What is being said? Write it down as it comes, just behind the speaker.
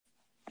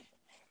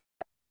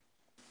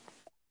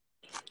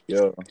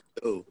Yo,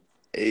 Oh,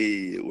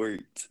 hey, it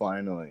worked.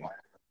 finally.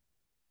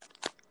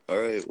 All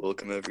right,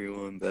 welcome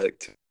everyone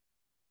back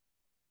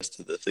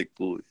to the Thick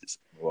Boys.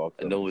 I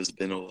Welcome. know it's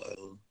been a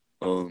while.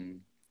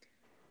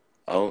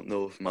 I don't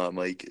know if my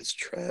mic is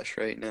trash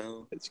right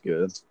now. It's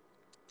good.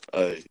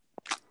 I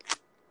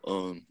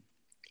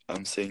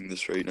I'm saying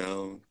this right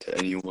now to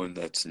anyone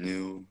that's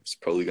new. It's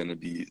probably gonna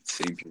be the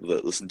same people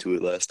that listened to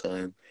it last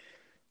time.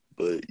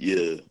 But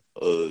yeah,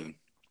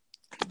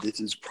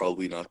 this is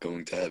probably not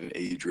going to have an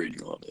age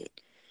rating on it. We can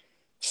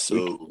So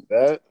do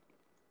that.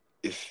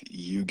 if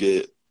you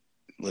get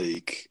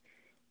like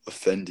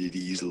offended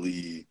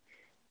easily,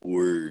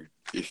 or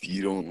if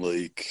you don't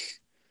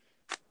like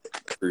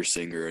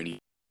cursing or any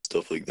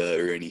stuff like that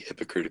or any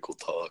hypocritical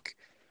talk,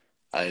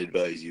 I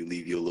advise you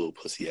leave your little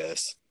pussy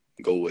ass.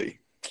 Go away.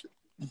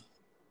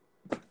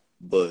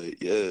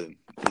 But yeah,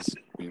 this is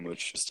pretty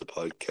much just a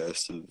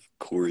podcast of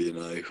Corey and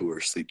I who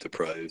are sleep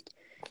deprived.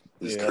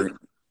 Yeah.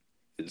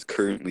 It's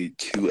currently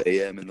 2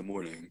 a.m. in the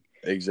morning.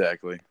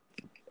 Exactly.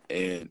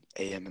 And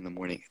a.m. in the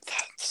morning,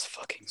 that's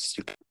fucking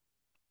stupid.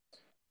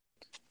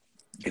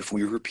 If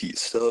we repeat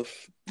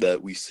stuff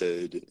that we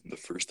said in the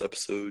first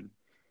episode,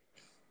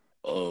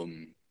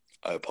 I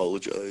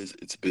apologize.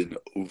 It's been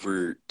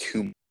over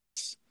 2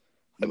 months,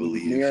 I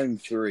believe. Nearing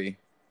 3.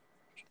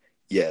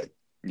 Yeah,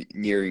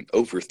 nearing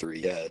over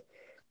 3, yeah.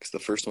 Because the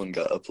first one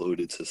got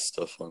uploaded to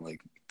stuff on like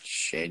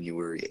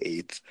January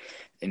 8th.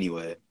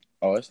 Anyway,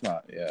 Oh, it's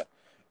not. Yeah.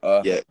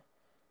 yeah,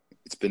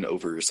 it's been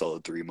over a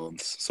solid 3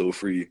 months. So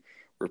if we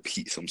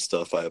repeat some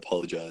stuff, I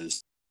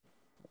apologize.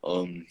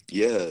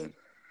 Yeah.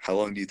 How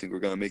long do you think we're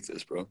gonna make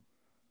this, bro?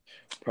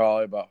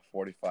 Probably about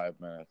 45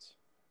 minutes.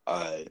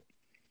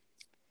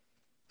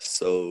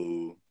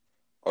 So,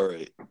 all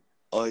right.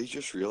 I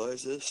just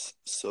realized this.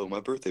 So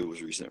my birthday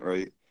was recent,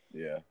 right?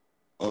 Yeah.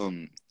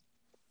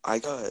 I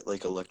got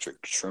like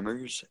electric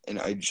trimmers, and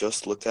I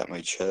just looked at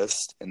my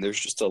chest, and there's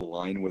just a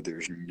line where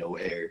there's no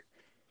hair.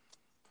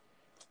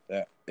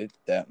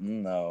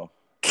 No.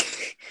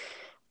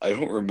 I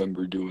don't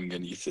remember doing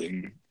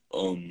anything.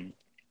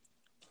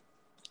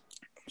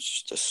 It's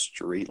just a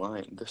straight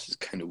line. This is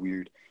kind of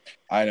weird.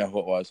 I know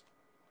what it was.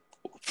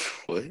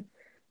 What?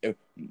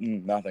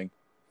 Nothing.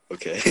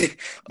 Okay.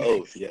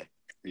 Oh yeah.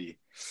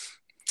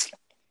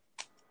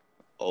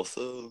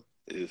 Also,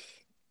 if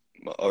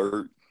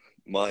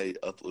my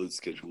upload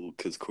schedule,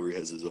 because Corey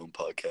has his own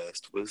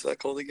podcast. What is that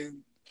called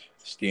again?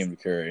 Steamed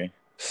curry.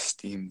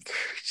 Steamed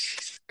curry.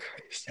 Jesus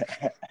Christ.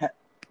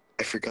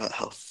 I forgot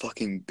how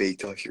fucking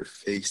baked off your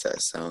face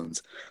that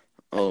sounds.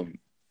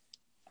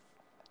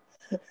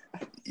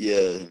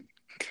 Yeah,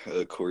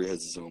 Corey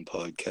has his own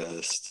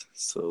podcast,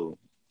 so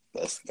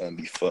that's gonna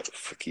be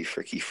fricky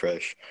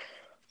fresh.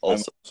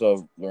 Also, I'm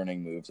also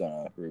learning moves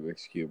on a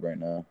Rubik's Cube right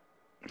now.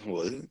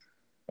 what?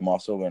 I'm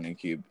also learning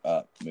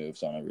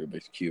moves on a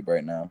Rubik's Cube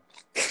right now.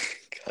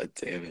 God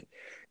damn it.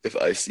 If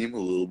I seem a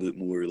little bit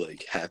more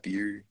like not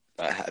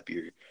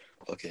happier,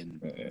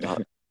 fucking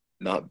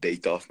not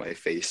baked off my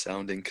face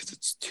sounding because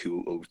it's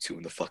 2:02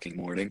 in the fucking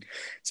morning,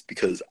 it's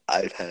because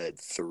I've had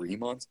 3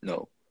 months.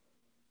 No,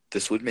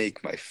 this would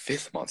make my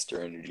 5th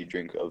Monster Energy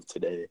drink of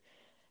today,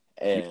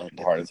 and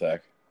Heart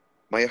attack.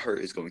 my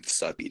heart is going to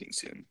stop beating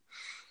soon.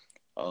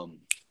 I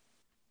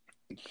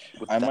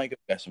might go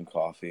get some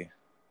coffee.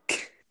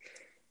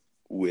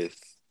 With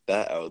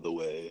that out of the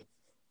way,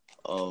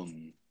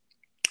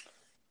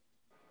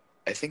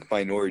 I think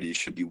minorities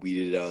should be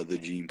weeded out of the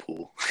gene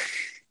pool.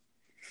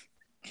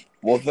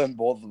 Well, then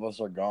both of us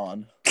are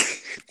gone.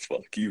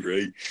 Fuck you,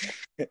 right?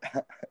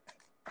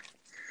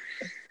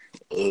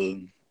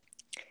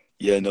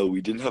 Yeah, no,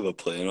 we didn't have a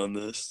plan on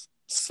this,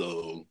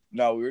 so...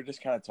 No, we were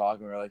just kind of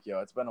talking. We were like, yo,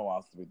 it's been a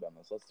while since we've done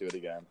this. Let's do it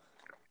again.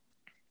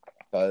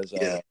 Because,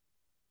 yeah.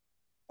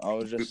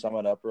 I'll just sum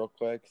it up real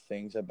quick.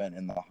 Things have been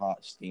in the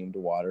hot, steamed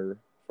water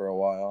for a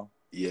while.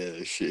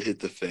 Yeah, shit hit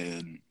the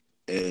fan,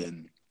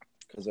 and...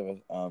 Because of,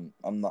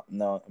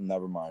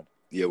 never mind.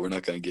 Yeah, we're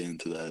not going to get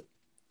into that.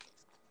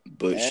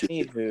 But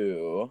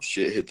Anywho...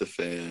 shit hit the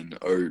fan,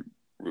 our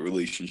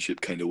relationship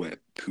kind of went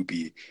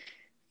poopy,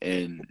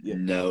 and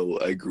now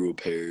I grew a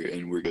pair,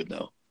 and we're good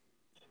now.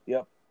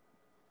 Yep.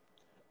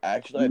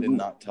 Actually, I did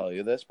not tell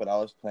you this, but I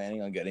was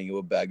planning on getting you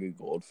a bag of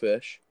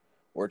goldfish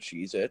or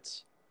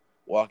Cheez-Its.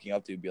 Walking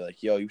up to you, be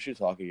like, yo, you should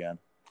talk again.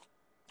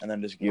 And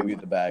then just give you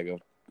the bag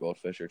of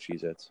goldfish or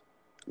Cheez-Its.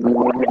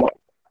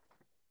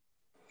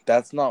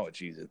 That's not what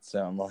Cheez-Its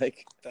sound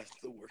like. That's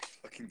the worst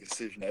fucking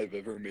decision I've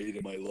ever made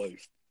in my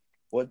life.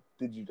 What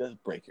did you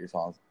just break your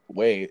tongue?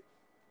 Wait.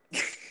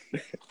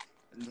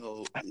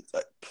 No,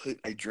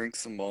 I drank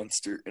some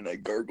Monster and I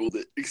gargled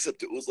it,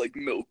 except it was like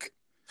milk.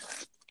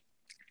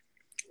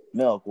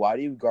 Milk? Why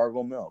do you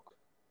gargle milk?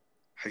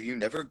 Have you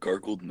never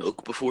gargled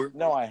milk before?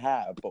 No, I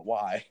have, but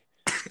why?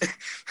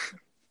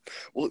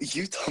 Well,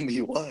 you tell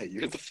me why.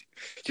 You're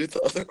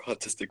the other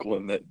autistic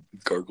one that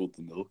gargled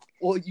the milk.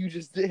 Well, you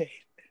just did.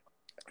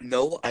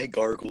 No, I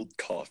gargled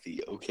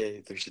coffee,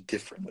 okay? There's a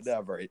difference.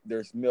 Whatever.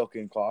 There's milk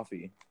in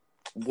coffee.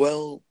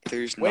 Well,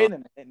 there's not. Wait a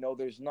minute. No,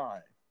 there's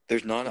not.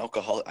 There's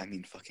non-alcoholic. I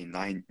mean, fucking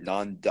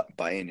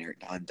non-binary,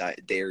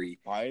 non-dairy.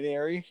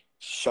 Binary?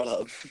 Shut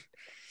up.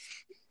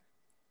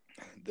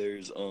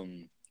 There's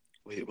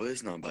Wait, what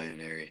is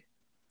non-binary?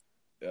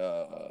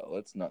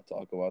 Let's not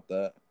talk about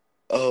that.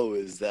 Oh,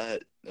 is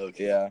that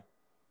okay? Yeah.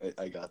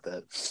 I got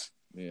that.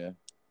 Yeah.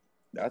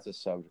 That's a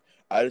subject.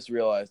 I just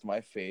realized my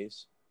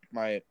face,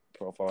 my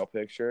profile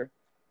picture,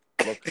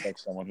 looks like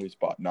someone who's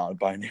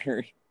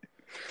non-binary.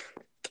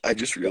 I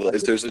just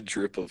realized there's a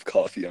drip of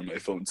coffee on my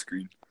phone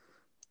screen.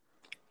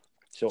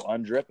 So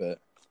undrip it.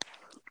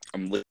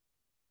 I'm literally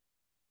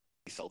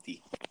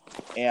salty.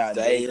 And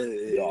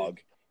dog.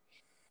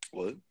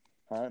 What?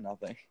 Huh?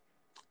 Nothing.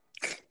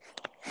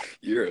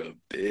 You're a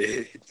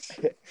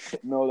bitch.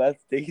 No,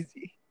 that's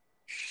Daisy.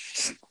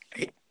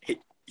 I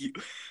hate you.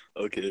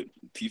 Okay,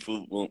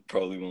 people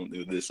probably won't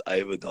know this. I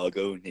have a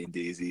doggo named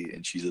Daisy,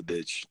 and she's a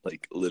bitch.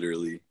 Like,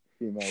 literally.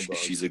 Female dog.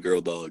 She's a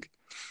girl dog.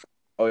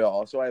 Oh, yeah.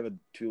 Also, I have a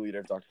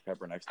 2-liter Dr.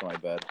 Pepper next to my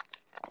bed.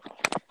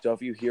 So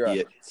if you hear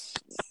it,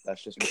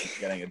 that's just me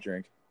getting a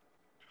drink.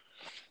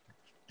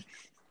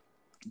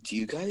 Do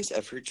you guys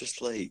ever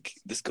just like,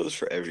 this goes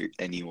for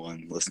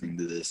anyone listening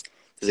to this.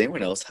 Does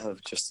anyone else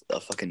have just a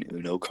fucking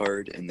Uno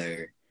card in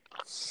their,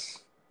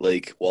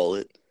 like,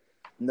 wallet?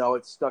 No,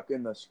 it's stuck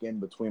in the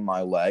skin between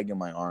my leg and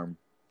my arm.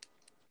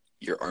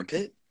 Your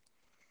armpit?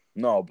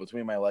 No,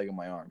 between my leg and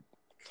my arm.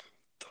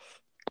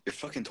 Your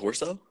fucking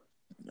torso?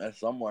 That's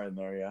somewhere in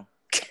there, yeah.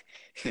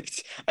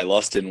 I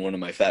lost it in one of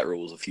my fat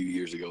rolls a few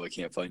years ago. I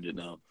can't find it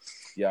now.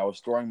 Yeah, I was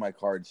storing my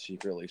cards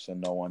secretly so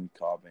no one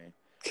caught me.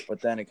 But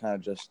then it kind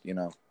of just,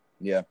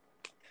 yeah.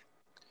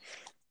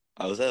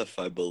 I was at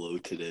Five Below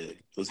today.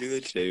 Was it either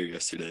today or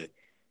yesterday?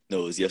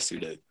 No, it was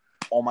yesterday.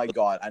 Oh my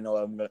god, I know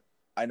what I'm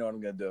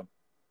gonna do.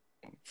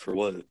 For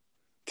what? To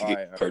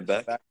get card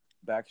back?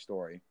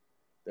 Backstory.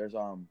 There's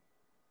a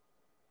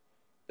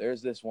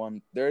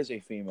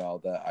female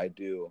that I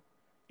do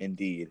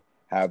indeed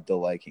have the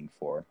liking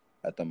for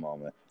at the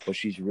moment, but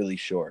she's really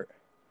short.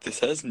 This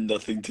has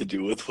nothing to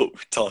do with what we're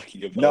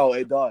talking about. No,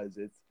 it does.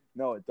 It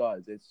does.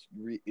 It's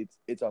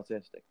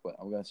autistic, but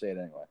I'm gonna say it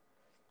anyway.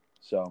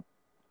 So,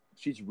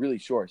 she's really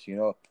short.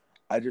 So,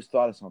 I just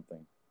thought of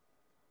something.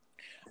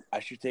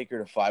 I should take her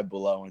to Five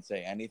Below and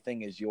say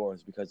anything is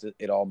yours because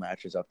it all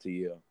matches up to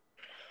you.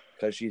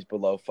 Because she's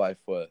below 5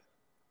 foot.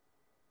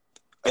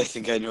 I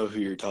think I know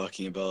who you're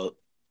talking about.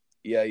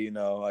 Yeah,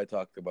 I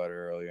talked about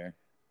her earlier.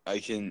 I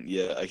can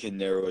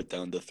narrow it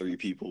down to 3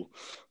 people.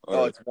 All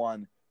right. It's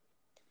one.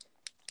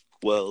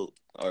 Well,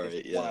 all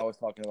right, yeah. One I was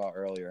talking about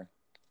earlier.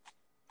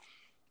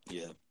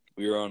 Yeah,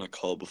 we were on a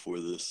call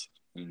before this.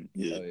 And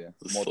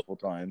multiple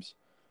times.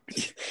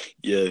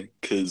 Yeah,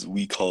 because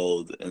we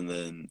called, and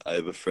then I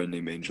have a friend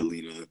named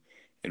Angelina,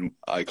 and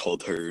I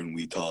called her, and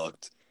we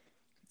talked.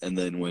 And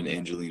then when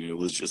Angelina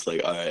was just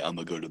like, all right, I'm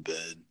going to go to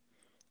bed,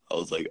 I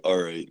was like,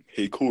 all right,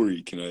 hey,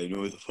 Corey, can I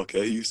know the fuck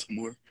out of you some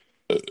more?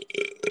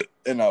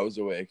 And I was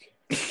awake.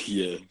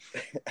 Yeah.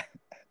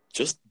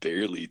 Just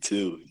barely,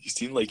 too. You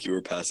seemed like you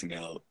were passing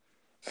out.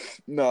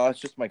 No, it's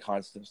just my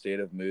constant state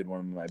of mood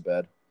when I'm in my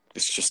bed.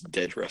 It's just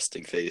dead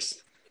resting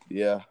face.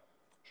 Yeah.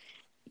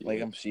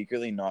 Like, I'm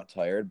secretly not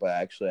tired, but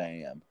actually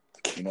I am.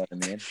 You know what I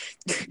mean?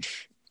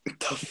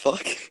 The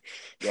fuck?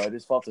 Yo, I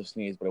just felt a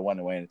sneeze, but it went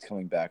away, and it's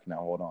coming back now.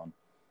 Hold on.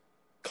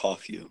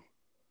 Cough you.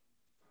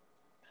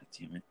 God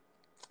damn it.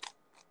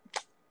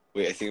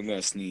 Wait, I think I'm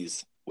going to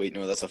sneeze. Wait,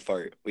 no, that's a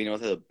fart. Wait, no,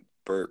 that's a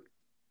burp.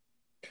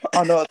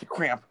 Oh, no, that's a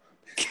cramp.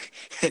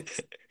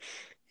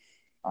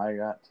 I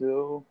got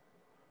 2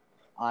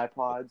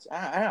 iPods.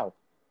 Ow.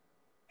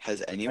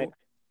 Has anyone...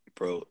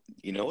 Bro,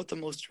 you know what the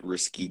most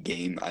risky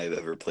game I've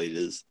ever played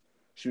is?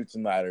 Chutes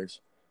and Ladders.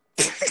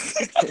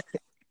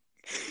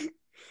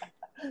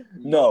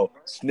 No,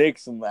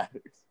 Snakes and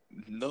Ladders.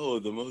 No,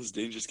 the most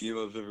dangerous game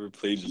I've ever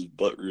played is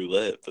Butt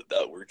Roulette, but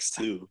that works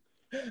too.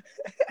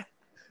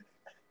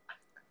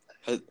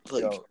 Yo,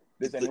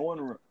 does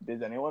anyone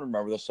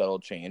remember the subtle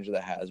change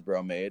that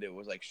Hasbro made? It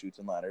was like Chutes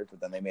and Ladders, but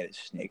then they made it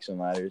Snakes and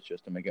Ladders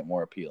just to make it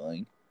more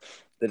appealing.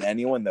 Did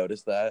anyone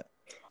notice that?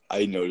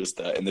 I noticed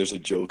that, and there's a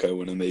joke I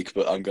want to make,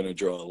 but I'm gonna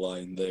draw a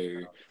line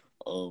there.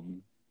 I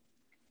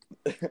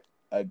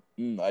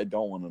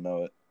don't want to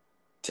know it.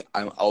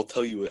 I'll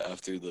tell you it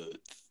after the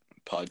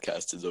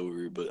podcast is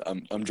over, but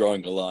I'm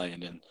drawing a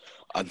line, and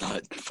I'm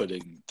not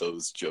putting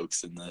those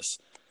jokes in this.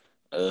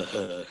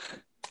 I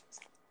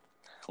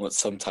want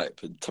some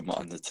type of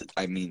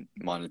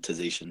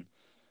monetization.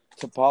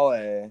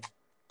 Tapale.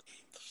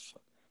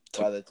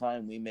 By the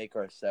time we make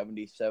our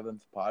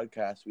 77th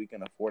podcast, we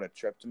can afford a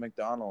trip to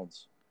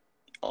McDonald's.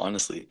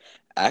 Honestly,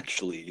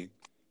 actually,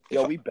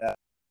 yo, we bet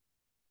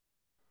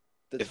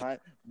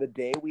the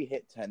day we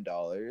hit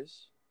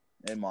 $10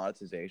 in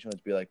monetization,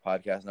 let's be like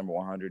podcast number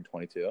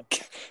 122.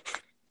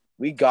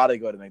 We gotta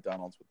go to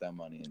McDonald's with that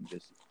money and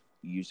just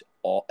use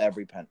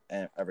every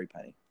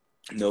penny.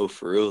 No,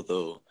 for real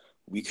though,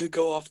 we could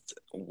go off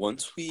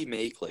once we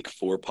make like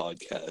 4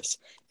 podcasts.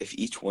 If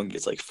each one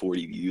gets like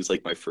 40 views,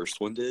 like my first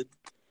one did,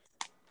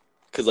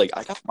 because like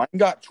mine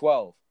got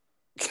 12.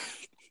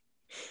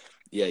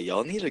 Yeah,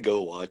 y'all need to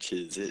go watch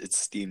his. It's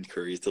steamed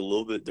curry. It's a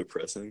little bit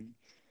depressing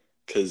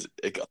because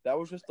it got. That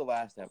was just the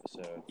last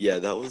episode. Yeah,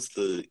 that was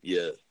the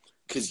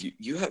Because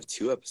you have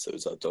 2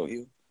 episodes out, don't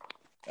you?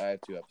 I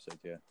have 2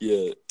 episodes, yeah.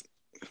 Yeah.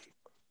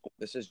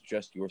 This is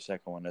just your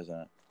second one, isn't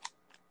it?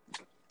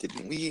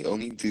 Didn't we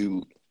only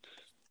do?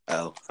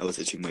 Ow! I was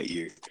itching my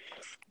ear.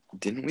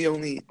 Didn't we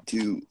only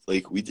do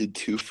we did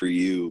 2 for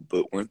you,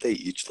 but weren't they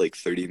each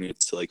 30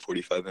 minutes to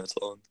 45 minutes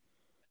long?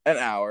 An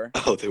hour.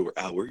 Oh, they were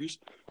hours.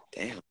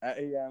 Damn.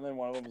 Yeah, and then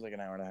one of them was like an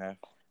hour and a half.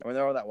 I mean,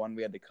 there was that one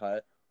we had to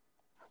cut.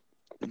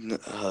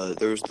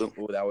 There's the.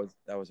 Ooh, that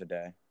was a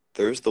day.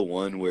 There's the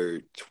one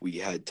where we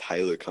had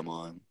Tyler come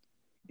on.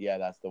 Yeah,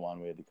 that's the one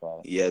we had to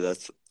cut. Yeah,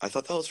 I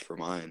thought that was for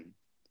mine.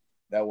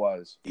 That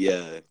was.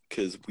 Yeah,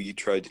 because we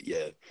tried.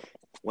 Yeah.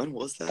 When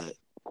was that?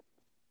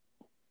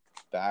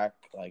 Back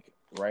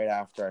right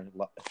after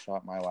I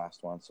shot my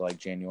last one, so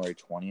January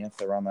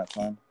 20th, around that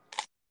time.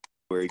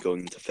 We're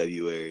going into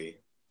February.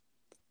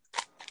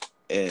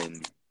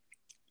 And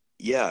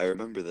yeah, I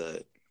remember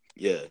that.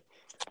 Yeah.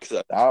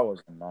 That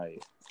was a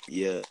night.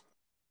 Yeah.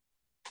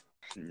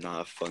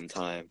 Not a fun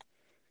time.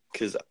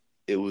 Because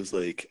it was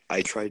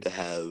I tried to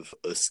have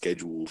a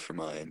schedule for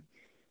mine.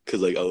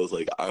 Because I was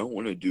I don't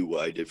want to do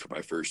what I did for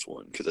my first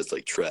one. Because that's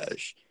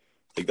trash.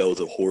 That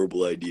was a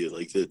horrible idea.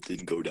 That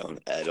didn't go down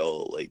at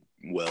all.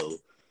 Well.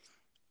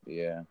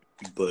 Yeah.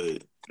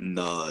 But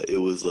nah, it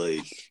was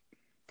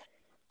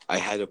I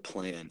had a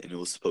plan and it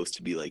was supposed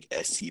to be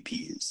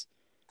SCPs.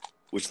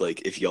 Which,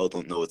 if y'all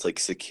don't know,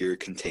 it's secure,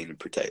 contain, and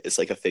protect. It's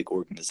a fake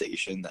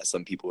organization that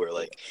some people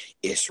are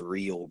it's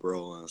real,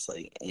 bro. And it's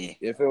eh.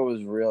 If it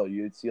was real,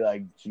 you'd see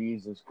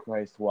Jesus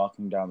Christ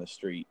walking down the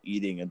street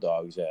eating a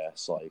dog's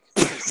ass.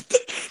 That's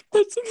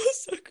the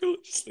most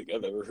sacrilegious thing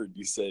I've ever heard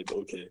you say, but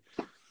okay.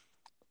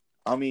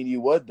 I mean,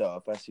 you would, though,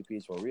 if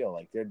SCPs were real.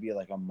 There'd be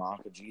a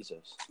mock of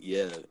Jesus.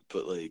 Yeah,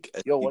 but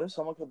Yo, what if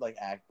someone could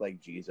act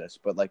like Jesus,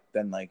 but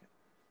then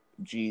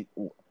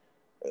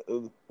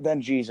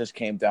then Jesus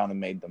came down and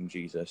made them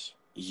Jesus.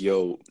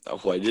 Yo,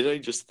 why did I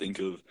just think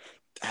of?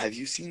 Have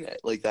you seen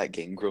that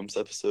Game Grumps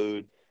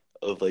episode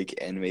of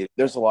animated?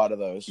 There's a lot of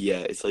those. Yeah,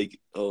 it's a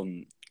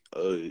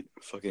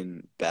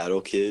fucking battle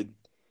kid.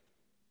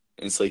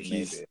 And it's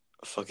he's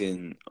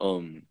fucking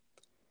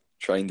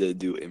trying to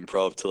do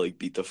improv to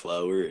beat the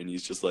flower, and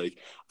he's just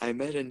I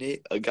met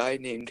a guy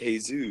named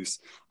Jesus.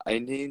 I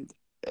named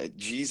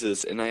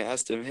Jesus, and I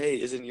asked him,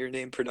 "Hey, isn't your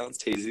name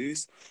pronounced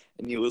Jesus?"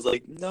 And he was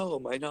like, "No,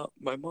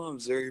 my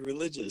mom's very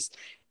religious."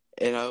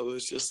 And I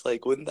was just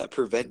wouldn't that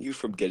prevent you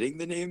from getting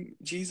the name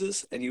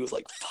Jesus? And he was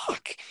like,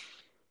 "Fuck."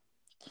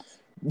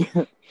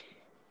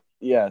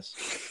 Yes.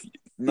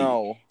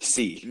 No.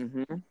 Si.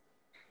 Mm-hmm.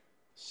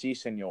 Si,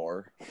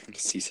 senor.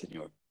 Si,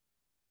 senor.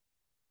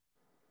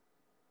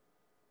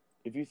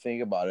 If you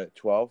think about it,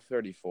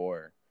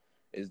 1234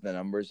 is the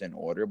numbers in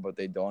order, but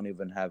they don't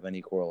even have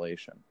any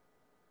correlation.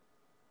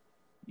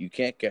 You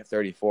can't get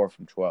 34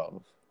 from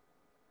 12.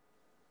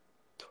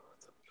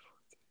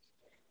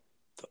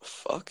 The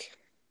fuck?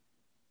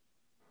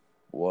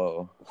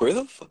 Whoa. Where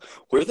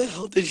the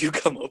hell did you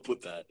come up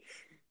with that?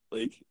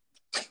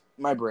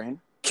 My brain.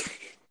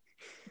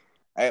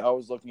 I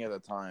was looking at the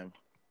time.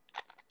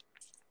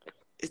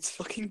 It's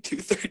fucking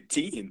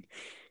 2:13.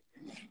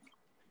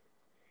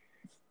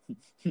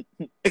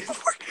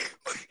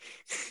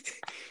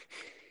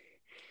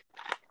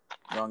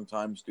 Wrong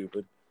time,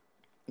 stupid.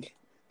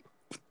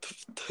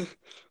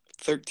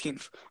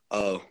 13th.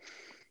 Oh.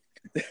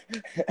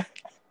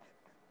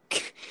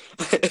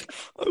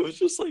 I was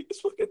just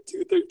it's fucking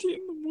 2:13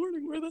 in the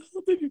morning. Where the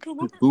hell did you come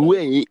up with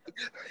that?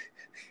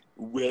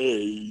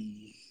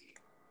 Wait.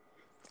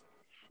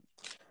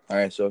 All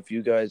right, so if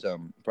you guys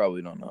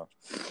probably don't know,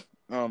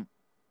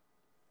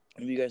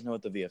 if you guys know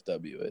what the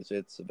VFW is,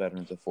 it's the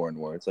Veterans of Foreign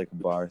War. It's a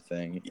bar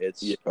thing.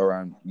 It's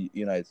around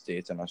United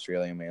States and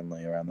Australia,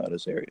 mainly around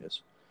those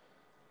areas.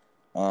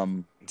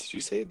 Did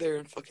you say they're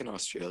in fucking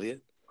Australia?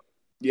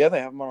 Yeah, they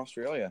have them in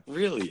Australia.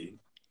 Really?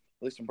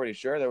 At least I'm pretty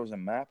sure there was a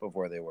map of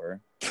where they were.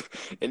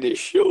 And it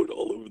showed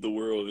all over the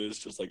world. It's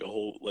just a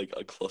whole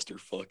a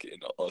clusterfuck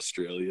in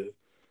Australia.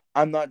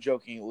 I'm not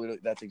joking.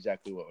 Literally, that's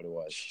exactly what it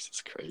was.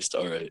 Jesus Christ!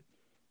 All right.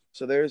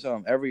 So there's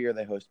every year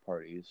they host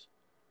parties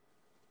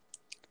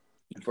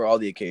for all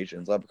the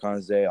occasions: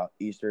 Leprechaun's Day,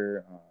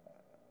 Easter,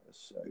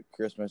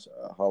 Christmas,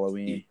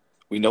 Halloween.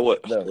 We know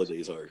what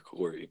holidays are,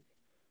 Corey.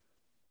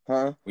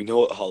 Huh? We know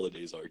what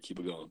holidays are. Keep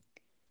it going.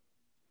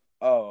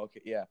 Oh,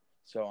 okay, yeah.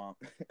 So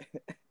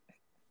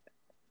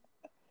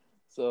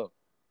so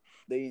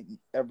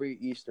every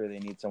Easter they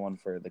need someone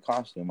for the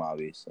costume,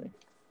 obviously,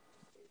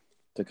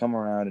 to come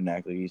around and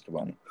act like Easter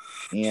Bunny,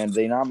 and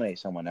they nominate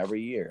someone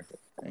every year.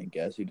 And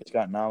guess who just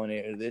got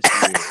nominated this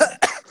year?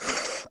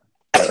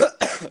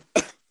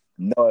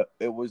 No,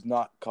 it was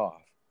not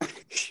cough.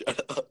 Shut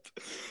up.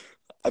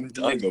 I'm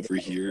dying over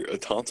here. A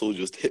tonsil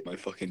just hit my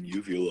fucking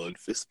uvula and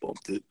fist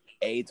bumped it.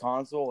 A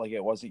tonsil?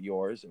 It wasn't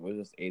yours. It was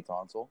just a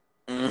tonsil.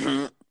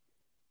 Mm-hmm.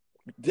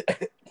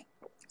 It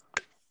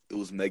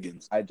was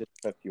Megan's. I just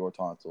took your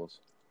tonsils.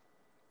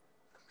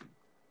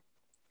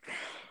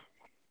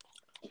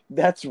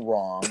 That's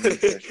wrong.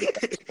 Nutrition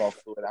is 12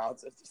 fluid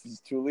ounces. This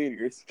is 2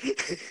 liters.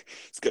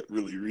 It's got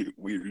really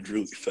weird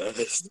really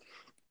fast.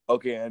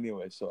 Okay,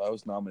 anyway, so I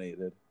was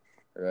nominated,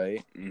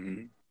 right?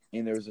 Mm-hmm.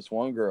 And there was this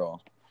one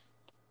girl,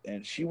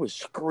 and she was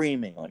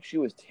screaming. Like, she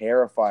was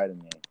terrified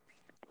of me.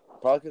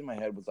 Probably because my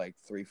head was like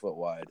 3 foot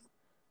wide.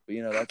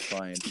 But, that's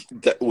fine.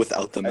 That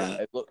without the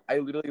mat. I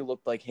literally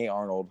looked like Hey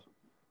Arnold.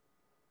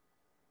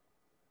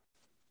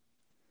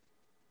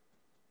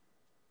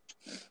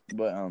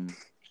 But,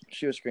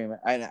 she was screaming.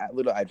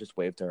 I just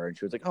waved to her, and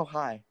she was like, "Oh,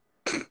 hi."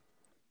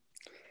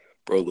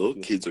 Bro, little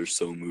kids are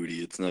so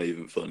moody. It's not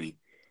even funny.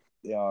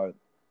 Yeah,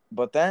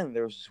 but then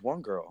there was this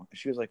one girl.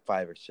 She was like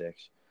 5 or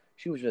 6.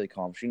 She was really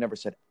calm. She never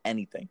said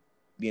anything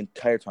the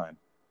entire time.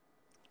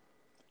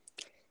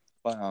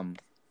 But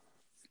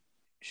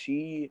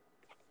she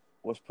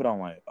was put on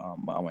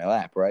my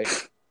lap, right?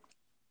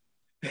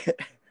 Because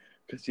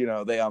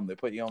they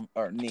put you on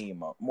her knee,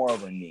 more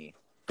of her knee.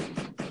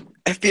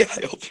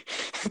 FBI.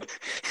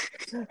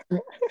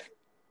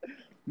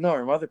 No,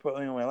 her mother put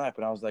me on my lap,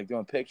 and I was like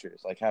doing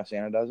pictures, like how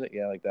Santa does it,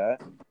 yeah, like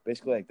that,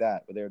 basically like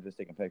that. But they were just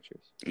taking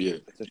pictures. Yeah.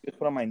 So she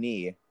put on my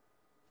knee,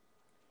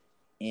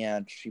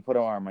 and she put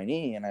her on my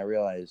knee, and I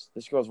realized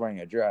this girl's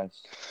wearing a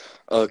dress.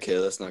 Okay,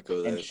 let's not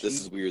go there. And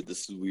This is weird.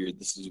 This is weird.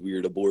 This is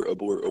weird. Abort.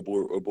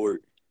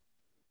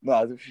 No,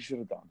 that's what she should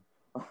have done.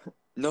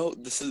 No,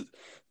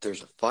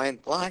 there's a fine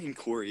line,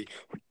 Corey.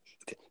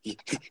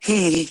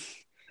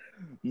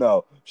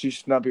 No, she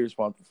should not be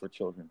responsible for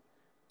children.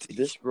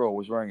 This girl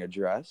was wearing a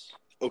dress.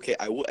 Okay,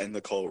 I will end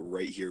the call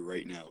right here,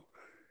 right now.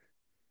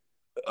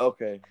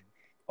 Okay,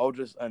 I'll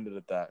just end it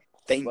at that.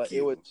 Thank you.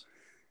 It was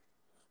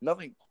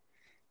nothing.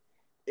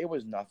 It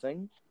was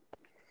nothing.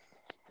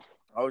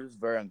 I was just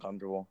very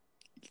uncomfortable.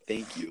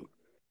 Thank you.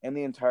 And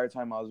the entire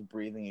time I was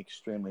breathing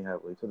extremely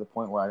heavily to the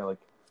point where I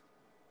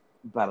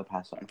about to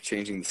pass out. I'm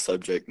changing the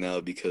subject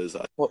now because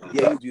Well,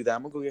 yeah, you do that.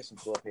 I'm gonna go get some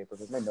toilet paper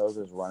because my nose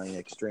is running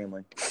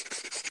extremely.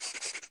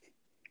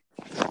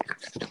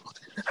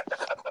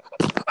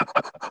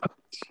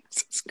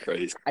 Jesus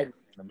Christ. I ran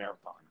a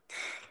marathon.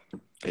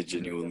 I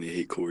genuinely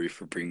hate Corey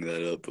for bringing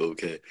that up.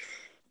 Okay.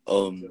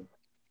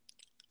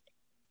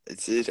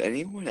 Did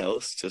anyone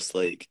else just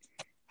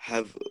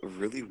have a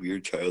really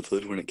weird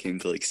childhood when it came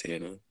to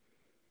Santa?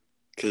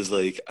 Because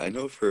I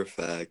know for a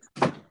fact,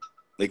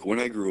 when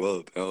I grew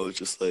up, I was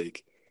just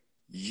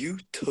you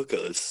took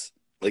us.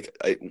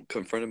 I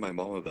confronted my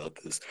mom about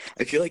this.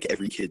 I feel like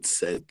every kid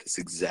said this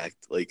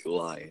exact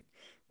line.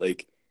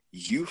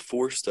 You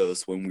forced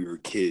us when we were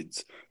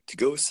kids to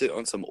go sit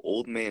on some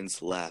old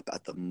man's lap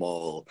at the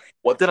mall.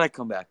 What did I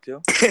come back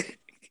to?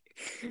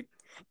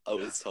 I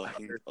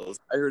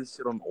heard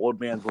sit on an old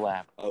man's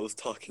lap. I was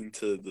talking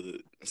to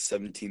the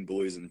 17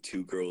 boys and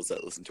 2 girls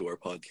that listen to our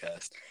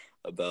podcast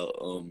about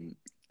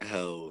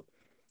how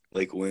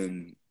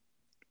when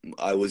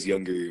I was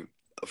younger,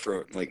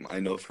 I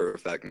know for a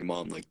fact my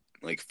mom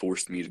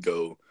forced me to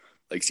go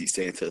see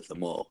Santa at the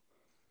mall.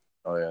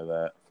 Oh yeah,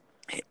 that.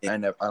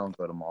 And I don't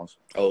go to malls.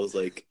 I was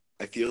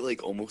I feel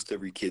almost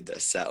every kid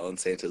that sat on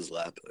Santa's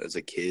lap as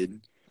a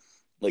kid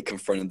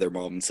confronted their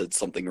mom and said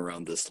something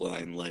around this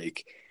line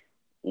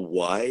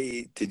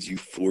why did you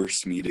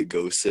force me to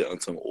go sit on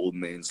some old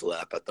man's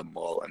lap at the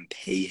mall and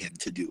pay him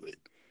to do it?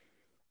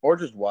 Or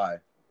just why?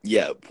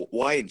 Yeah,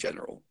 why in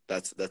general?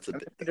 That's a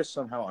big. He just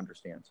somehow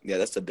understands. Yeah,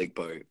 that's a big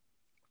part.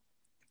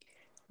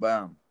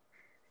 But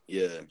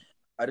yeah.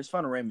 I just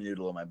found a ramen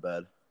noodle in my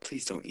bed.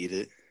 Please don't eat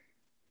it.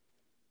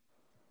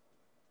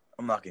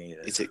 I'm not gonna eat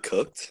it. Is it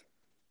cooked?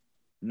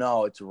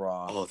 No, it's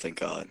raw. Oh, thank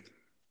God.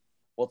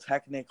 Well,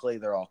 technically,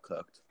 they're all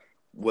cooked.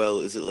 Well,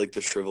 is it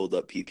the shriveled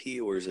up pee-pee,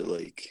 or is it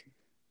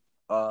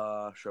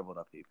shriveled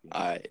up pee-pee?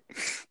 I'm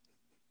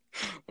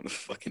gonna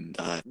fucking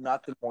die.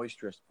 Not the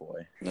moisturous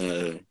boy.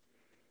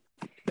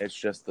 It's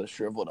just the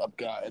shriveled up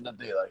guy that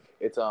they like.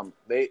 It's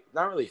they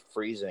not really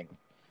freezing.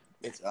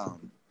 It's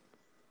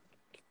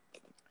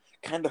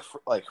kind of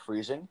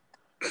freezing.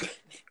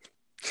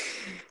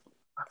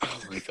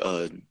 Oh my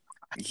God,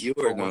 you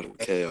are not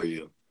okay, are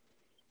you?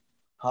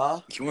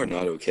 Huh? You are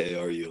not okay,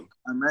 are you?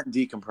 I meant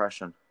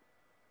decompression.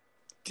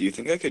 Do you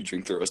think I could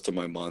drink the rest of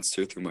my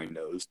Monster through my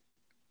nose?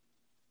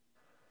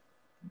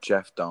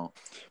 Jeff, don't.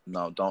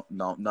 No, don't.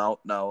 No,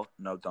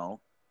 don't. All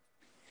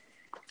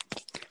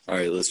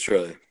right, let's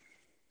try.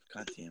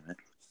 God damn it.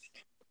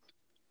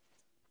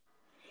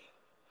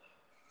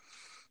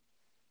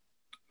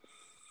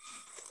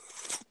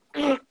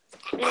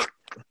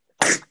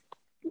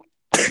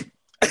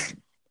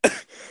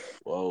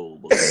 Whoa,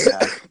 look at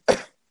that.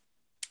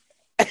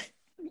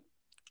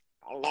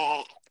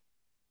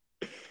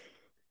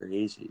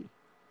 Crazy.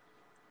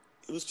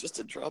 It was just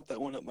a drop that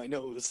went up my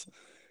nose.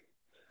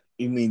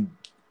 You mean,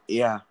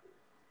 yeah.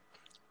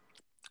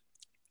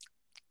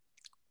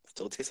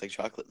 Still tastes like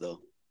chocolate, though.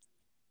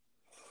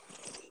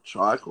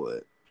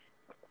 Chocolate?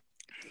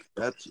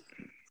 That's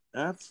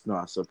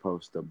not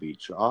supposed to be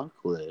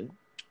chocolate.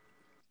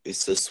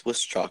 It's the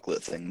Swiss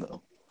chocolate thing,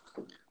 though.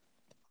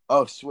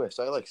 Oh, Swiss.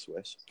 I like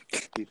Swiss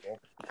people.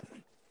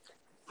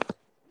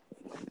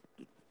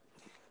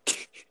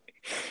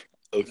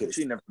 I've Okay.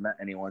 actually never met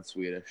anyone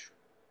Swedish.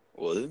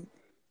 What?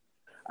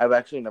 I've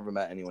actually never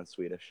met anyone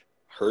Swedish.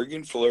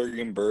 Hergen,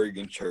 Flurgen,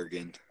 Bergen,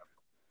 Churgen.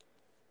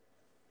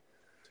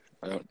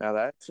 Now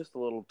that's just a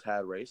little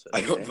tad racist.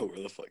 I don't know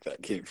where the fuck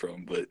that came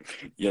from, but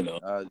you know.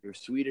 Your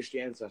Swedish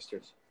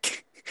ancestors.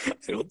 I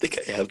don't think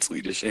I have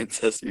Swedish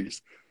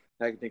ancestors.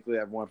 Technically, I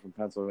have one from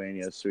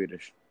Pennsylvania,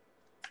 Swedish,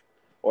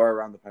 or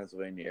around the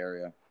Pennsylvania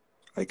area.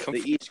 I come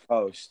The from, East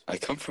Coast. I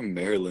come from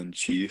Maryland,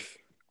 Chief.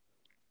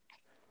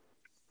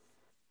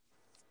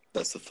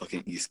 That's the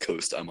fucking East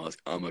Coast. I'm a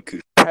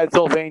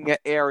Pennsylvania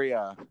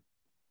area.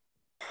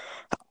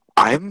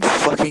 I'm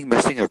fucking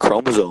missing a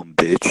chromosome,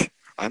 bitch.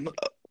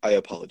 I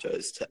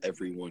apologize to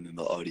everyone in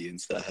the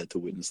audience that had to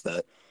witness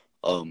that.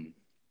 What?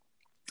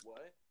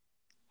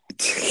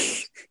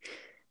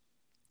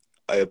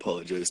 I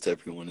apologize to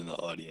everyone in the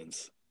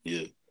audience.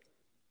 Yeah.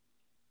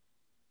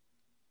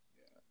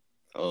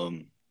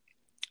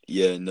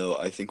 Yeah, no,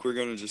 I think we're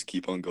gonna just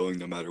keep on going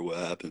no matter what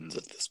happens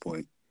at this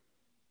point.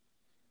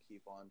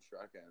 Keep on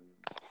trucking.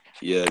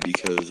 Yeah,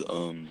 because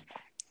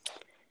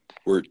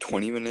we're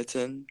 20 minutes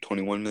in,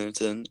 21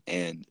 minutes in,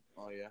 and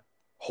Oh yeah.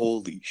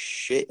 holy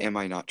shit, am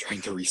I not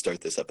trying to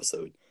restart this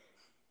episode?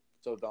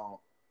 So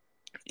don't.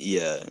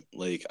 Yeah,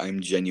 like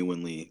I'm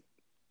genuinely.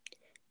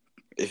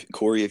 If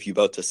Corey, if you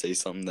about to say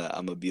something that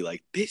I'm gonna be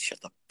like, bitch, shut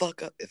the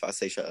fuck up. If I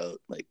say shut up,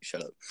 like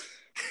shut up.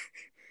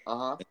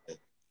 Uh-huh.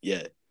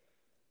 Yeah.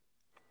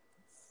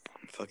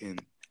 Fucking.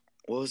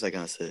 What was I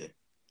gonna say?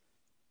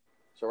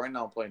 So right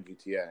now I'm playing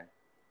GTA.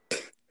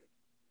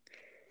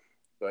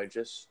 So I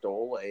just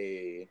stole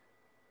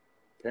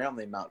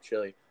apparently Mount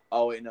Chili.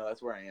 Oh wait, no,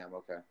 that's where I am.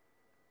 Okay.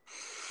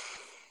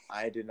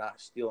 I did not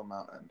steal a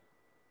mountain.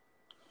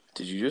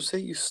 Did you just say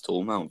you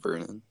stole Mount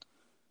Vernon?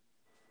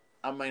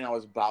 I mean, I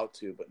was about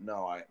to, but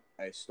no, I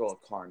stole a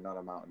car, not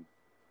a mountain.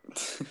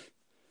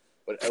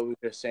 But I was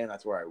just saying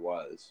that's where I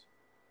was.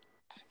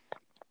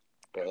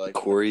 But like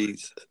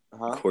Corey's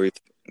huh?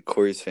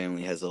 Corey's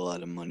family has a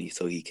lot of money,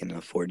 so he can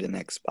afford an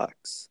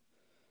Xbox.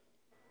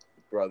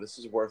 Bro, this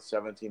is worth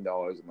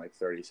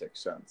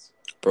 $17.36.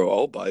 Bro,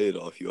 I'll buy it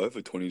off you. I have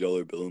a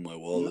 $20 bill in my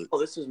wallet. No,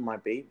 this is my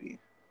baby.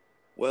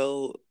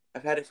 Well,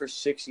 I've had it for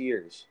 6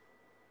 years.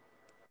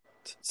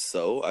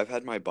 So I've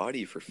had my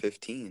body for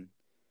 15.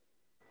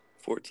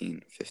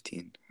 14,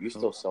 15. You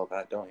still sell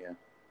that, don't you?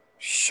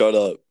 Shut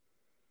up.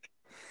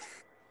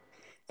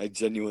 I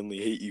genuinely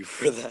hate you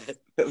for that.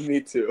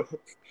 Me too.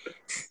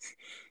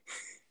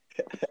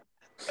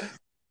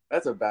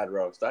 That's a bad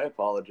roast. I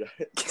apologize.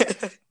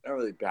 Not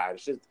really bad.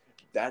 It's just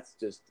that's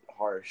just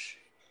harsh.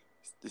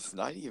 It's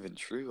not even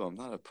true. I'm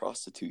not a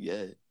prostitute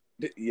yet.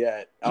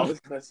 Yet. I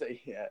was gonna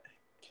say yet.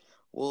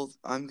 Well,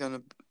 I'm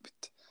gonna.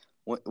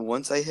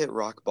 Once I hit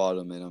rock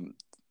bottom and I'm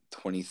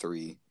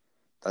 23,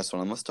 that's when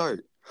I'm gonna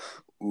start.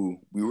 Ooh,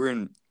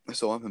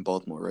 So I'm in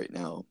Baltimore right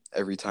now.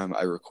 Every time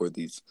I record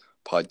these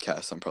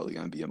podcasts, I'm probably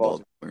gonna be in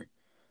Baltimore.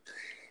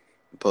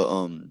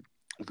 But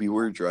we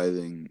were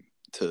driving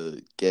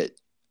to get.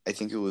 I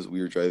think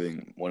we were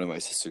driving one of my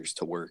sisters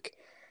to work,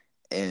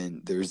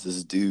 and there's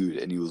this dude,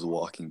 and he was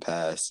walking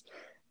past,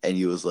 and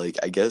he was like,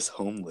 I guess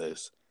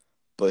homeless,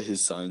 but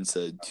his sign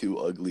said "too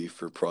ugly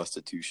for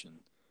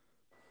prostitution."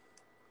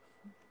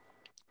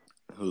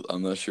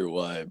 I'm not sure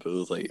why, but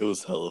it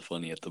was hella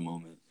funny at the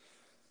moment.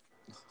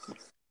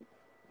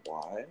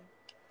 Why?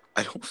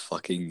 I don't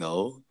fucking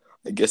know.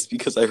 I guess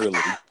because I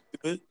relate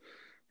to it.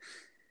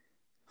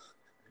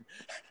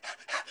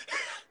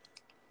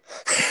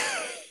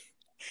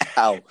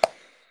 Ow.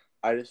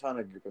 I just found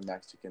a group of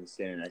Mexicans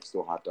standing next to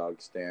a hot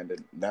dog stand,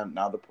 and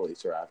now the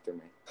police are after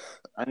me.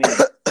 I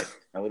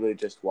literally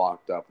just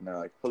walked up, and they're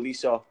like,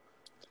 "Police!" Oh,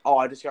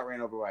 I just got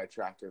ran over by a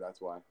tractor.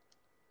 That's why.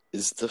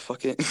 Is the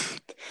fucking...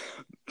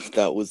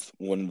 That was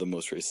one of the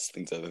most racist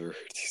things I've ever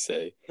heard you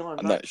say. No,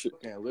 I'm not sure.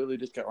 I literally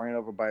just got ran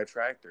over by a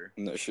tractor.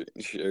 I'm not sure.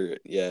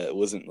 Yeah, it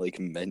wasn't like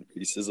meant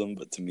racism,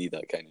 but to me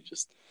that kind of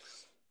just...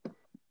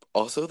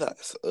 Also,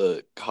 that's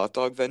a hot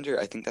dog vendor.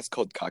 I think that's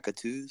called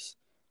Cockatoos.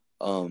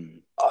 Oh,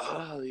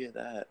 yeah,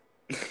 that.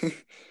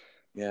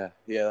 yeah,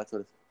 that's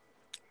what it's...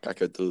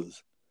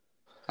 Cockatoos.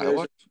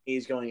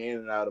 He's going in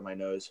and out of my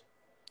nose.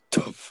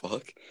 The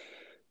fuck?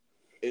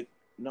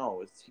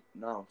 No,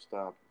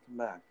 stop. Come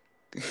back.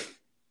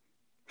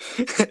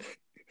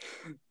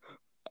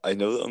 I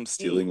know that I'm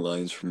stealing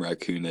lines from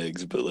Raccoon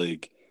Eggs, but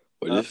like,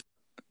 what if...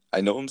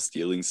 I know I'm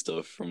stealing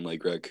stuff from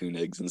like Raccoon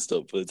Eggs and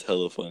stuff, but it's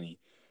hella funny.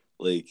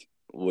 Like,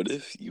 what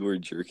if you were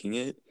jerking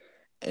it,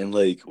 and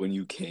like when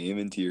you came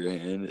into your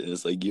hand, and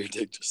it's like your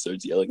dick just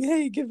starts yelling,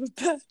 "Hey, give it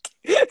back!"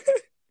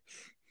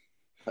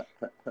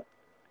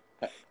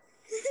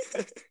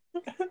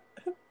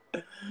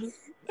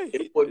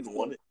 It wouldn't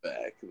want it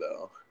back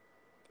though.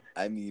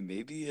 I mean,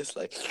 maybe it's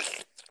like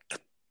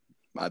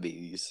my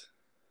babies.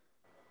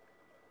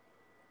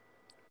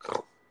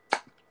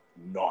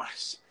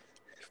 Nice.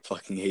 I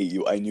fucking hate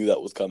you. I knew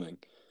that was coming.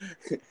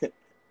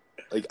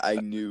 Like, I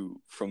knew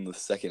from the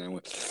second I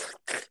went,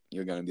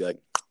 you're gonna be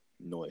like,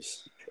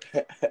 noise.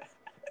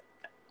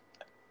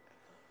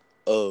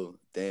 Oh,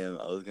 damn.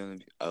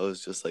 I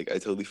was just like, I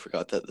totally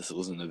forgot that this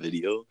wasn't a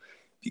video.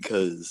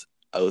 because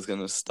I was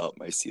gonna stop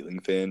my ceiling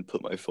fan,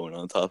 put my phone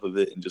on top of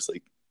it, and just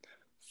like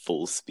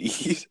full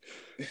speed.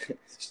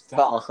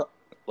 Stop.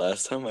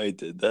 Last time I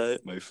did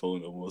that, my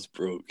phone almost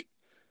broke.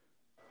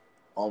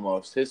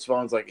 Almost. His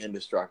phone's like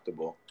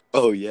indestructible.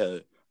 Oh yeah,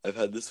 I've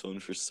had this phone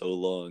for so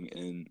long,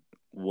 and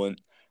it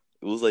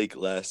was like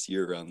last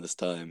year around this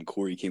time,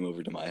 Corey came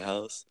over to my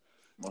house.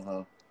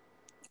 Uh-huh.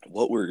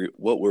 What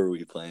were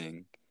we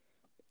playing?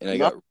 And I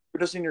No, got we were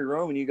just in your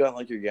room and you got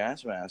like your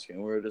gas mask and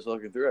we were just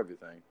looking through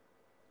everything.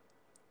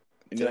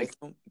 And did I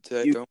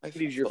you throw my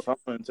use your phone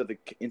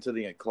into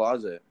the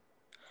closet.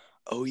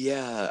 Oh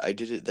yeah, I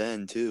did it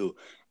then too.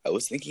 I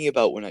was thinking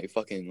about when I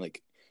fucking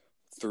like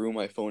threw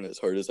my phone as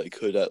hard as I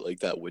could at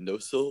like that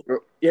windowsill.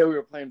 Yeah, we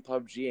were playing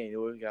PUBG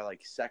and we got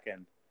like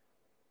second.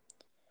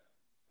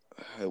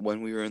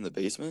 When we were in the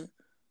basement?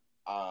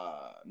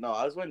 No,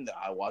 I was when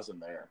I wasn't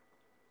there.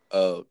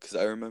 Oh, because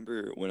I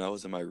remember when I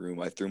was in my room,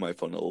 I threw my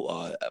phone a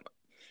lot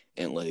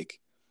and like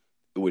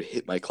it would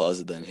hit my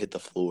closet, then hit the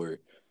floor.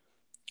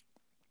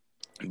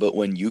 But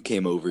when you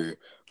came over,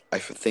 I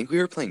think we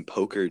were playing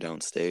poker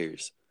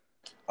downstairs.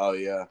 Oh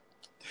yeah.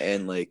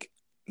 And like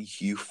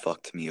you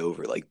fucked me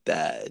over like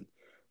bad.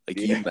 Like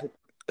Yeah.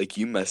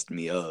 you messed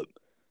me up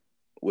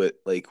with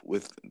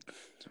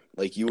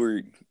you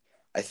were,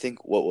 I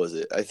think, what was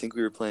it? I think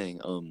we were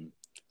playing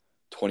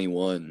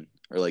 21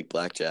 or like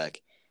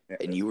blackjack, Yeah,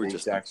 and you were the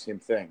just exact same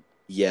thing.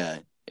 yeah,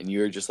 and you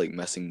were just like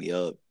messing me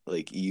up.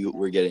 Like you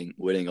were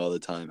winning all the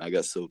time. I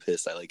got so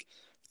pissed. I like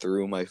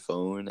threw my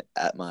phone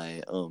at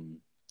my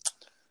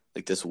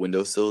like this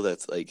windowsill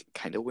that's like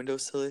kind of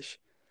windowsillish.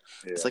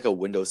 Yeah. It's like a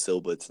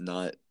windowsill, but it's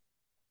not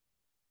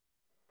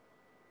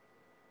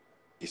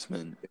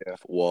basement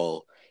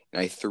wall.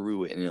 And I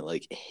threw it, and it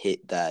like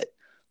hit that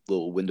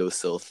little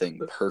windowsill thing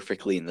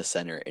perfectly in the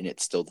center, and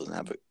it still doesn't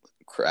have a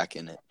crack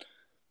in it.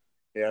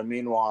 Yeah,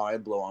 meanwhile I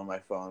blow on my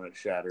phone, it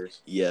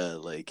shatters. Yeah,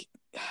 like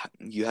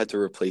you had to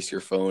replace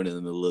your phone in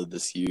the middle of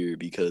this year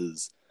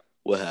because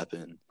what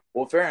happened?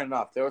 Well, fair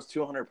enough. There was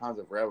 200 pounds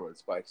of railroad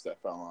spikes that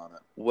fell on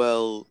it.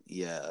 Well,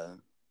 yeah.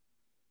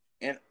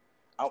 And,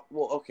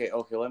 okay,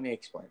 let me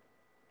explain.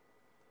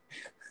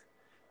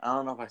 I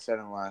don't know if I said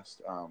in the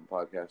last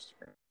podcast.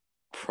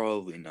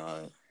 Probably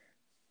not.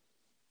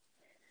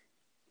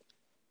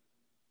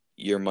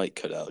 Your mic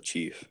cut out,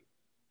 Chief.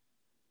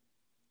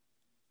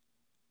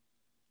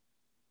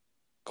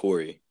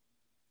 Corey.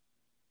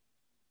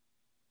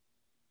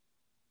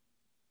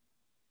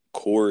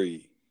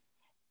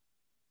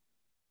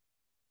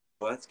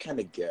 Well, that's kind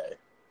of gay.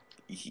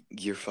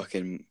 Your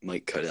fucking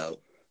mic cut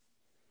out.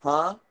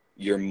 Huh?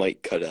 Your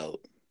mic cut out.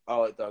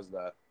 Oh, it does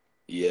that.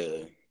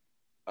 Yeah.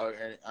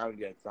 Okay, I'm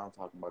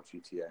talking about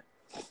GTA.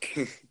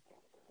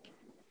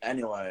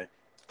 Anyway,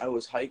 I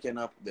was hiking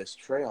up this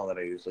trail that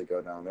I usually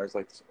go down. There's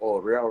like this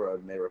old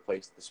railroad, and they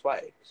replaced the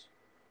spikes.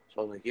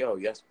 So I was like, yo,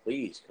 yes,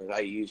 please, because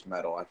I use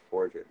metal. I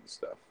forge it and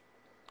stuff.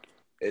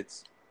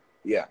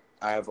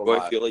 I have a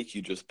lot. I feel like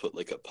you just put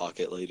like a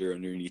pocket lighter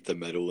underneath the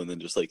metal and then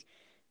just like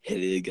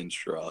hit it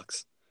against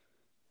rocks.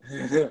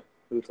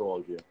 Who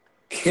told you?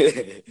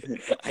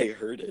 I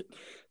heard it.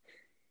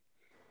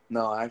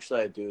 No,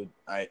 actually, I do.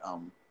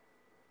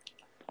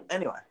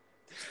 Anyway,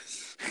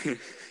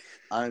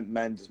 I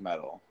mend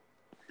metal.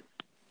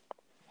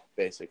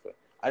 Basically,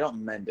 I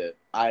don't mend it.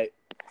 I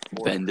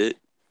bend it.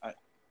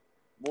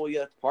 Well,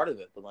 yeah, it's part of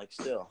it, but like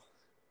still.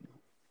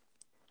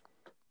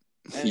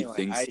 Anyway, he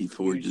thinks he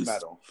forges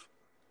metal.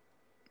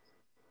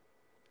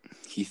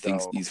 He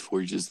thinks he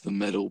forges the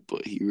metal,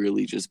 but he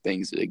really just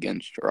bangs it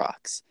against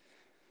rocks.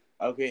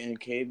 Okay, and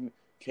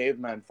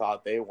cavemen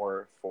thought they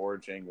were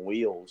forging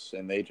wheels,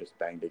 and they just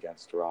banged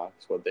against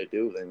rocks. What they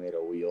do, they made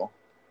a wheel.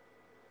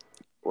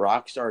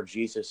 Rocks are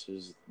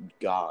Jesus's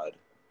God.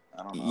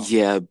 I don't know.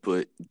 Yeah,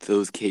 but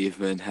those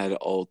cavemen had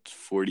all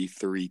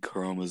 43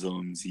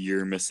 chromosomes.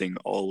 You're missing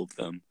all of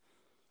them.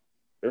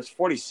 There's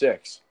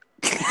 46.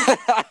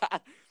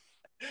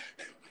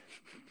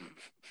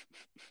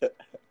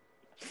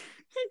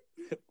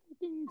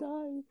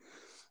 Die.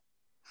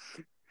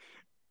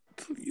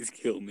 Please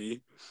kill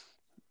me.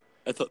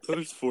 I thought there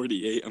was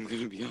 48. I'm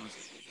gonna be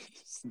honest.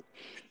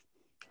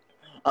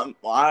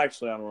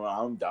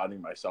 I'm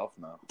doubting myself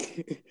now.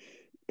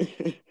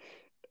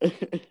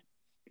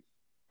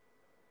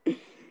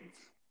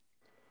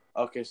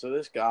 Okay, so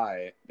this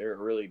guy, they're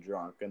really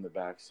drunk in the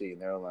back seat,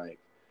 and they're like,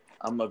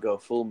 "I'm gonna go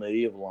full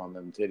medieval on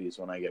them titties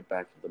when I get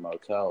back to the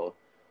motel."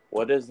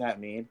 What does that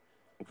mean?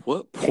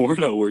 What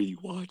porno were you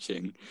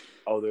watching?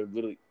 Oh, they're.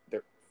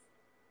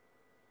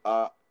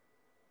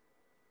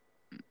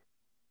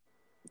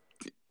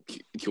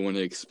 Do you want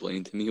to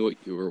explain to me what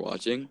you were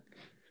watching?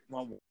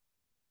 I'm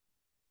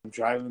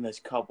driving this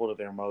couple to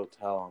their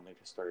motel, and they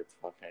just started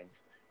fucking.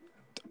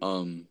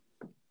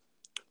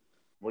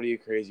 What are you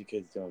crazy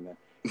kids doing there?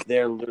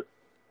 They're literally.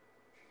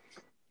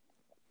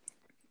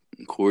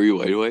 Corey,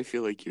 why do I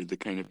feel like you're the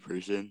kind of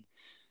person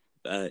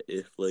that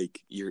if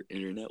like your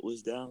internet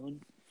was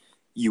down,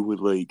 you would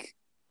like,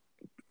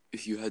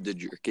 if you had to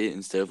jerk it,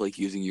 instead of like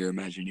using your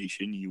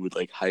imagination, you would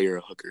like hire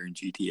a hooker in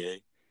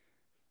GTA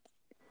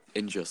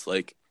and just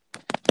like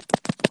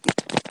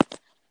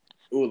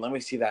Ooh, let me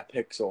see that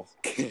pixel.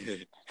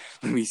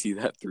 Let me see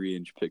that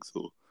 3-inch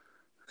pixel.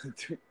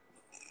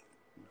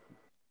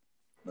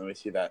 Let me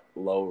see that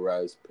low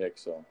res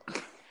pixel.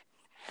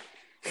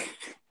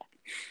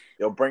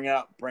 Yo, bring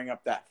up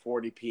that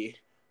 40p.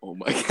 Oh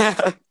my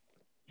god.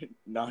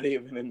 Not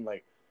even in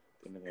like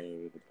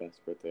the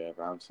best birthday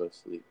ever. I'm so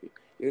sleepy.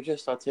 You're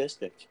just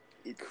autistic.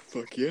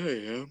 Fuck yeah,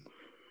 I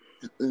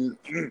am.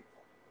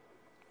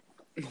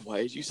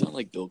 Why did you sound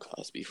like Bill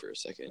Cosby for a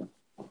second?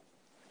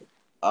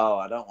 Oh,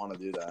 I don't want to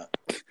do that.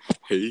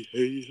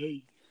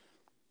 Hey.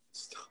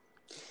 Stop.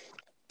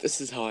 This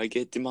is how I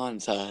get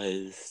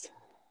demonetized.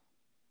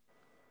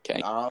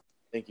 Okay. I don't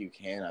think you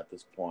can at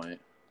this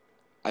point.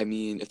 I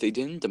mean, if they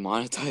didn't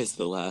demonetize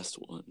the last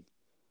one.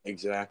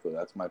 Exactly,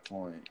 that's my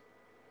point.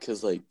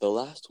 Because, like, the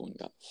last one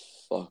got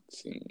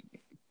fucking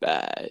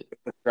bad.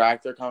 A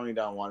tractor coming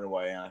down one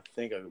way, and I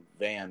think a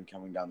van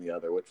coming down the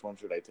other. Which one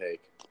should I take?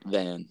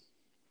 Van?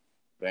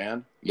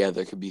 Yeah,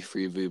 there could be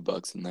free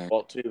V-Bucks in there.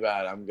 Well, too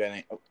bad. I'm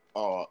getting...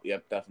 Oh,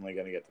 yep, definitely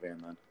going to get the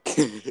van then.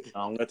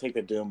 I'm going to take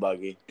the Doom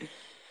Buggy.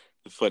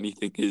 The funny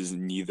thing is,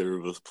 neither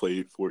of us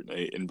played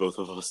Fortnite, and both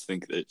of us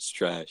think that it's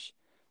trash.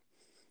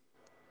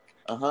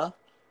 Uh-huh.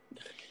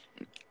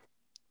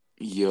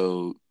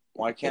 Yo.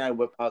 Why can't I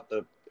whip out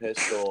the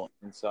pistol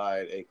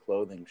inside a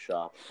clothing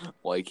shop?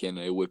 Why can't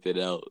I whip it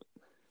out?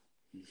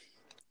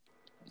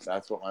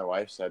 That's what my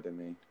wife said to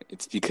me.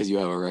 It's because you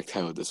have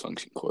erectile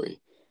dysfunction, Corey.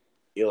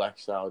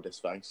 Erectile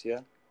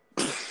dysfunction?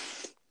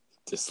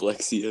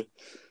 Dyslexia?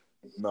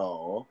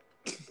 No.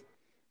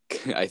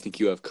 I think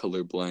you have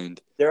colorblind.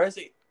 There is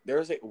a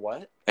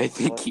what? I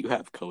think you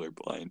have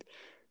colorblind.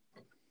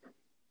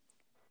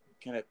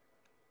 Can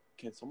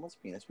someone's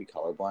penis be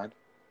colorblind?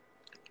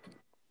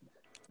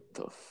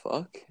 The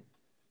fuck?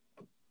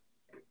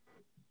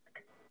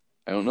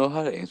 I don't know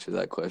how to answer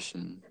that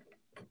question.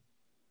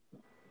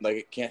 Like,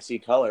 it can't see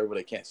color, but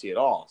it can't see at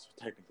all. So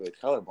technically it's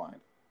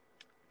colorblind.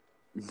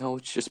 No,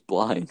 it's just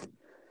blind.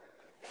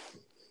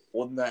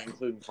 Wouldn't that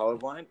include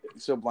colorblind?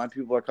 So blind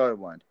people are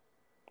colorblind.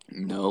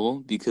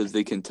 No, because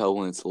they can tell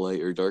when it's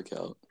light or dark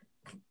out.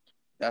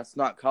 That's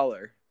not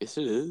color. Yes,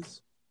 it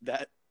is.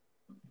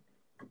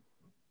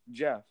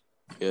 Jeff.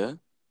 Yeah?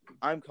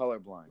 I'm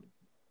colorblind.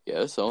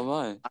 Yeah, so am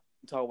I. I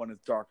can tell when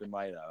it's dark and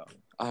light out.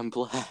 I'm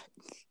black.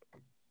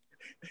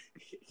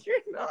 You're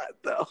not,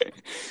 though.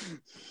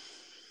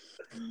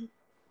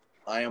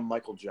 I am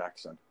Michael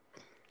Jackson.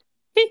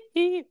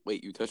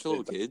 Wait, you touch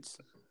little kids?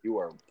 You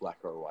are black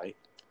or white.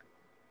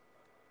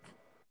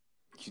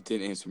 You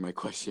didn't answer my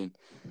question.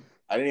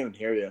 I didn't even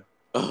hear you.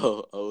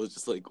 Oh, I was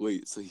just like,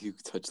 wait, so you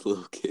touch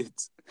little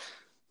kids?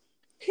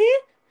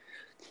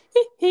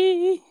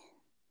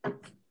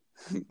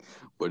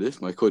 What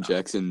if Michael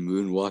Jackson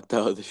moonwalked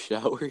out of the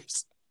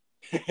showers?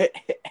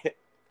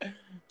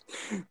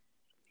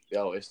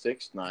 Yo, is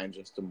 6ix9ine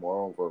just a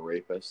more of a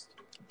rapist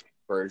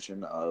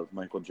version of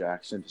Michael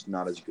Jackson? Just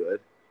not as good.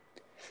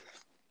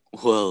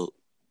 Well,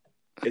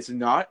 it's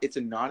not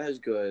as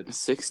good.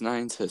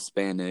 6ix9ine's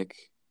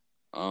Hispanic.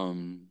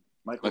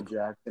 Michael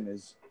Jackson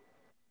is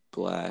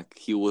black.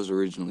 He was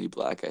originally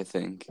black, I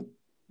think.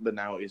 But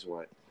now he's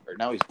what? Or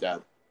now he's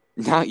dead.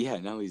 Now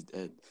he's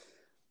dead.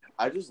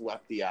 I just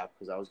left the app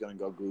because I was gonna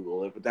go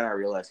Google it, but then I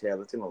realized, yeah,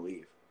 that's gonna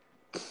leave.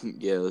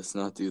 Yeah, let's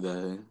not do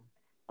that.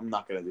 I'm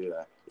not gonna do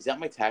that. Is that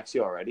my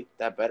taxi already?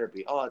 That better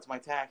be. Oh, it's my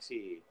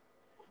taxi.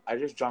 I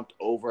just jumped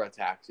over a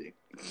taxi.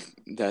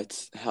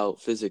 That's how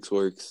physics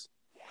works.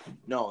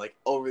 No, like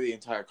over the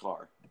entire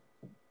car.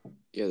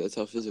 Yeah, that's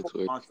how physics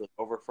works.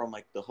 Over from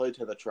like the hood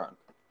to the trunk.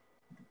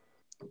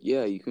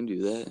 Yeah, you can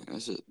do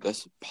that.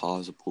 That's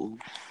possible.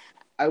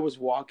 I was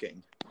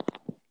walking.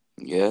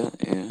 Yeah,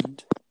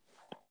 and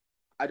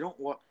I don't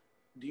walk.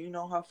 Do you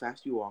know how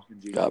fast you walk in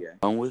GTA? Got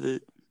on with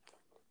it?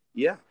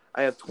 Yeah,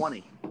 I have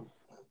 20.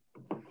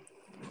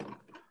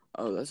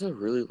 Oh, that's a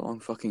really long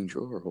fucking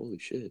drawer. Holy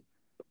shit.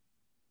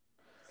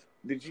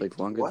 Did you? It's like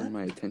longer than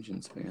my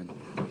attention span.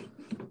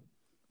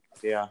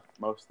 Yeah,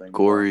 most things.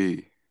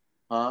 Corey.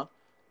 Huh?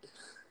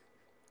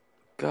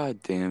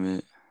 God damn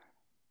it.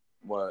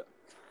 What?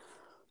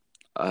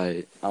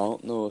 I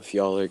don't know if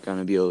y'all are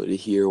gonna be able to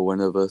hear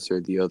one of us or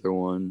the other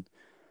one,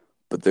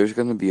 but there's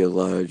gonna be a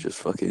lot of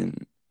just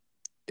fucking,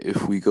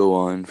 if we go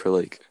on for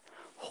like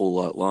a whole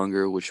lot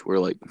longer, which we're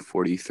like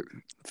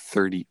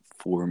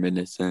 34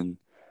 minutes in,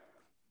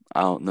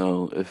 I don't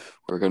know if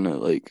we're gonna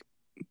like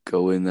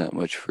go in that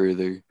much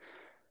further.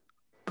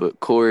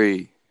 But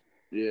Corey.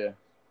 Yeah.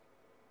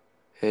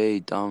 Hey,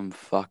 dumb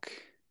fuck.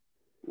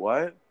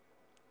 What?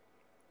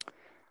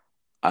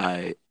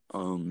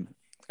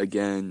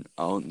 Again,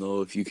 I don't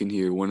know if you can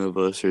hear one of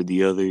us or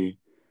the other.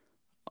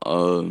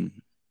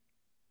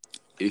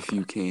 If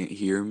you can't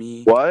hear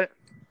me, what?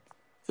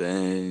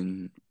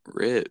 Then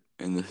rip,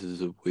 and this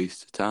is a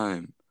waste of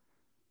time.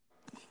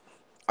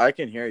 I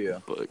can hear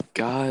you. But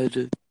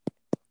god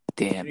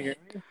damn it.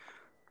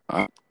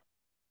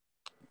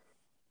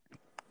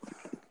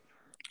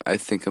 I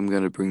think I'm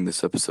gonna bring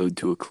this episode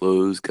to a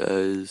close,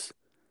 guys.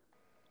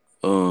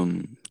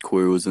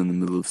 Corey was in the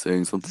middle of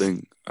saying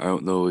something. I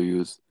don't know what he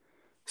was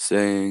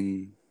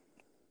saying.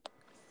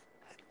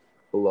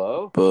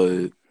 Hello?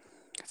 But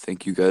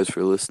thank you guys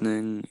for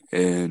listening,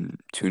 and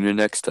tune in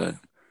next time.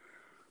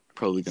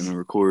 Probably gonna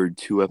record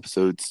 2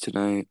 episodes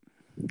tonight.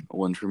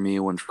 One for me,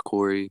 one for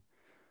Corey.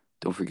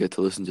 Don't forget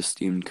to listen to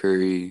Steamed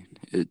Curry.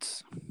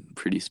 It's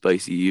pretty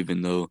spicy,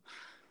 even though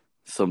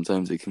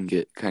sometimes it can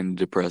get kind of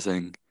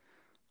depressing.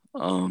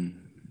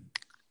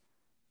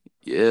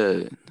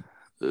 Yeah.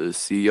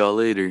 See y'all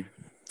later.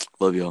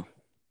 Love y'all.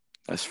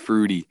 That's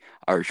fruity.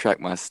 I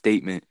retract my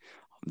statement.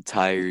 I'm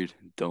tired.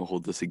 Don't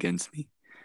hold this against me.